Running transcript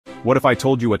What if I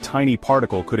told you a tiny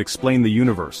particle could explain the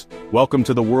universe? Welcome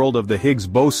to the world of the Higgs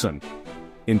boson.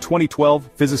 In 2012,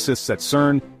 physicists at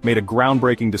CERN made a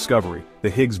groundbreaking discovery, the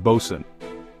Higgs boson.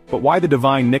 But why the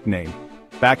divine nickname?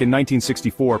 Back in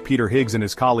 1964, Peter Higgs and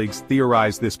his colleagues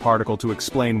theorized this particle to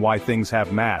explain why things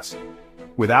have mass.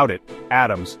 Without it,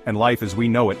 atoms, and life as we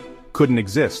know it, couldn't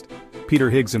exist. Peter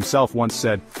Higgs himself once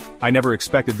said, "I never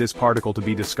expected this particle to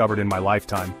be discovered in my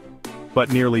lifetime."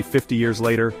 But nearly 50 years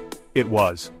later, it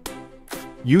was.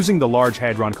 Using the Large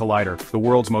Hadron Collider, the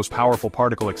world's most powerful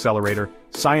particle accelerator,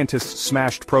 scientists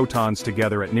smashed protons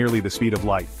together at nearly the speed of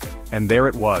light. And there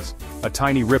it was, a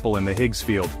tiny ripple in the Higgs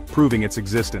field, proving its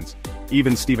existence.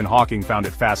 Even Stephen Hawking found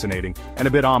it fascinating, and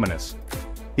a bit ominous.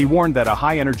 He warned that a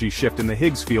high-energy shift in the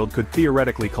Higgs field could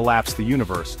theoretically collapse the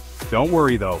universe. Don't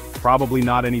worry though, probably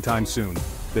not anytime soon.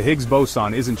 The Higgs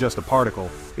boson isn't just a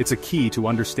particle, it's a key to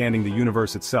understanding the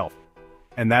universe itself.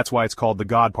 And that's why it's called the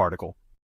God particle.